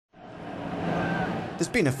There's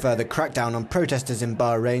been a further crackdown on protesters in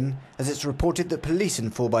Bahrain, as it's reported that police in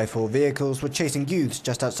 4x4 vehicles were chasing youths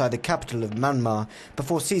just outside the capital of Manmar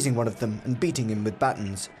before seizing one of them and beating him with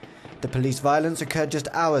batons. The police violence occurred just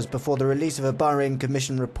hours before the release of a Bahrain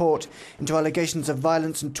Commission report into allegations of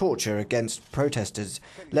violence and torture against protesters,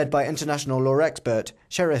 led by international law expert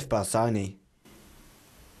Sherif Barsani.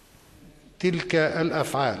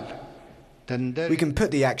 We can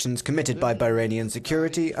put the actions committed by Bahrainian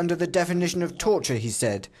security under the definition of torture, he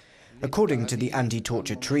said, according to the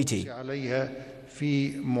anti-torture treaty.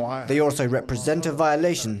 They also represent a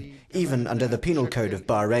violation, even under the penal code of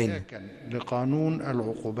Bahrain.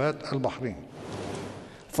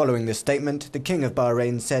 Following the statement, the King of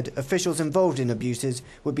Bahrain said officials involved in abuses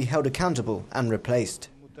would be held accountable and replaced.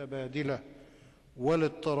 The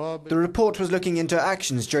report was looking into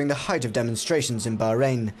actions during the height of demonstrations in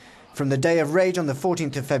Bahrain, from the day of rage on the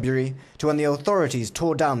 14th of February to when the authorities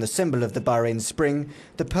tore down the symbol of the Bahrain Spring,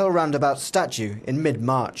 the Pearl Roundabout statue, in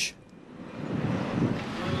mid-March.